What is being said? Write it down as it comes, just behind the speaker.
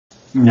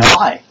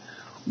Hi,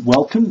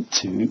 welcome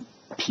to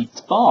Pete's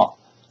Bar.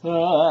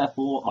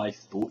 Therefore, I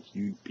thought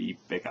you'd be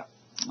bigger.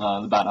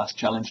 The Badass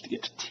Challenge to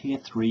get to Tier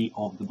 3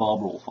 of the Bar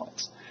Brawl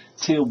fights.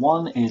 Tier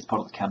 1 is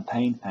part of the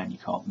campaign and you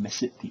can't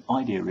miss it. The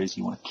idea is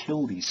you want to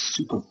kill these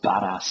super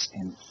badass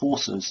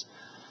enforcers.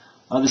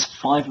 There's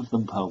 5 of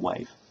them per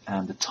wave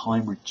and the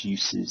time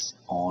reduces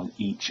on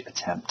each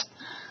attempt.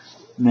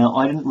 Now,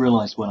 I didn't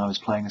realise when I was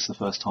playing this the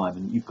first time,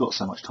 and you've got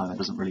so much time it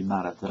doesn't really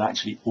matter, that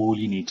actually all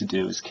you need to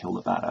do is kill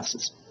the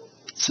badasses.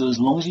 So as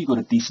long as you've got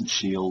a decent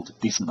shield,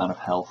 decent amount of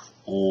health,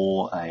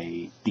 or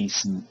a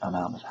decent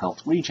amount of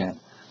health regen,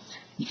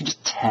 you can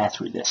just tear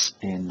through this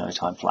in no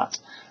time flat.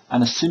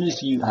 And as soon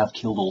as you have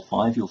killed all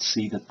 5, you'll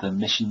see that the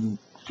mission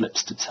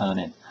flips to turn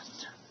in.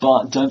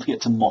 But don't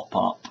forget to mop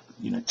up,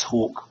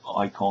 Torgue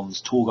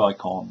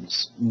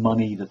icons,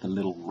 money that the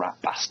little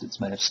rat bastards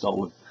may have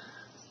stolen,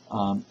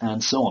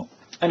 and so on.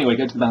 Anyway,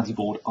 go to the bounty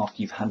board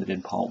after you've handed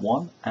in part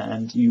 1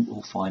 and you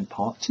will find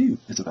part 2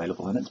 is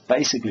available, and it's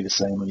basically the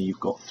same, only you've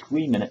got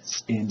 3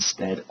 minutes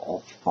instead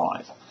of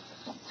 5.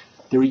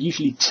 There are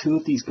usually 2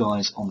 of these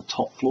guys on the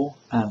top floor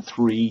and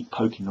 3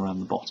 poking around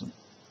the bottom.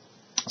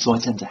 So I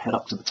tend to head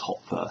up to the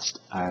top first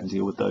and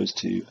deal with those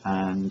 2,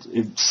 and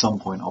at some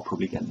point I'll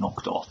probably get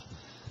knocked off.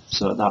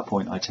 So at that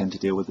point I tend to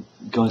deal with the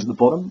guys at the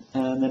bottom,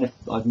 and then if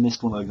I've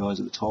missed one of the guys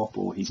at the top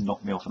or he's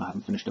knocked me off and I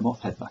haven't finished him off,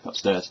 head back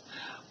upstairs.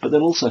 But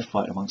they'll also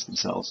fight amongst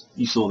themselves.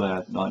 You saw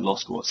there I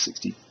lost,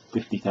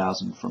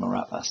 50,000 from a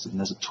rat bastard, and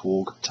there's a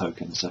Torgue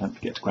token, so don't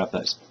forget to grab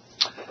those.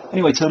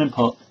 Anyway, turn in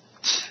part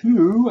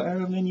 2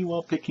 and then you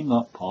are picking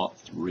up part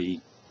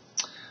 3.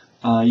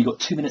 You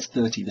got 2 minutes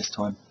 30 this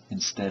time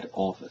instead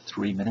of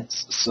 3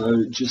 minutes,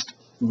 so just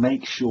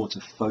make sure to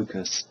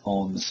focus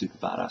on the super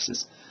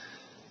badasses.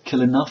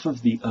 Kill enough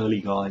of the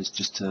early guys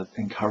just to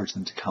encourage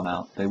them to come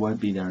out. They won't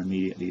be there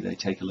immediately, they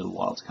take a little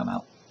while to come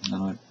out.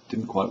 And I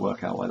didn't quite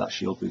work out why that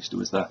shield booster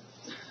was there.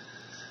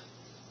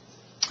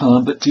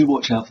 But do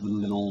watch out for the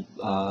little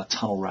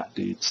tunnel rat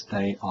dudes.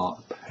 They are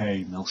a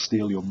pain. They'll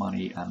steal your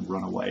money and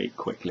run away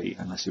quickly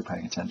unless you're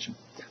paying attention.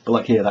 But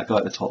like here, that guy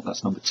at the top,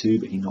 that's number 2,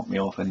 but he knocked me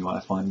off anyway. I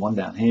find one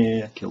down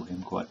here, kill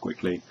him quite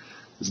quickly.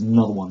 There's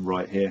another one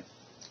right here,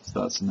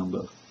 so that's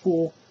number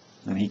 4.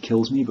 And he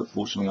kills me, but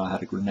fortunately I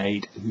had a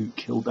grenade who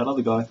killed that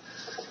other guy.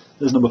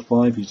 There's number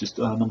 5, who's just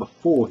number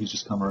 4, who's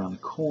just come around the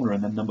corner,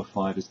 and then number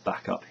 5 is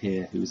back up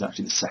here, who was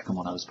actually the second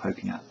one I was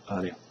poking at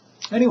earlier.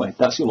 Anyway,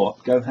 that's your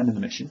lot. Go hand in the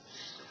mission,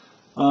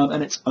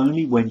 and it's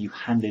only when you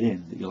hand it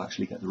in that you'll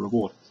actually get the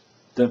reward.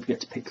 Don't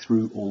forget to pick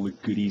through all the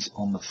goodies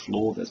on the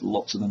floor. There's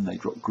lots of them. They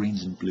drop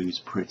greens and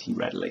blues pretty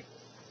readily.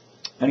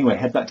 Anyway,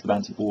 head back to the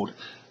bounty board,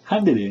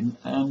 hand it in,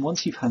 and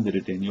once you've handed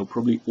it in, you'll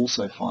probably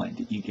also find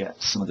that you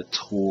get some of the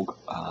Torgue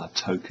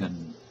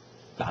token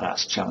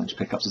Badass Challenge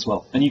pickups as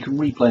well. And you can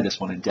replay this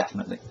one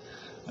indefinitely.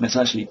 And it's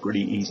actually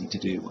pretty easy to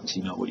do once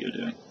you know what you're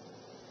doing.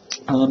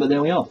 But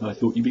there we are. I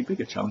thought you'd be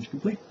bigger. Challenge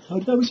complete.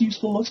 Hope that was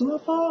useful. Lots of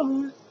love.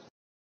 Bye.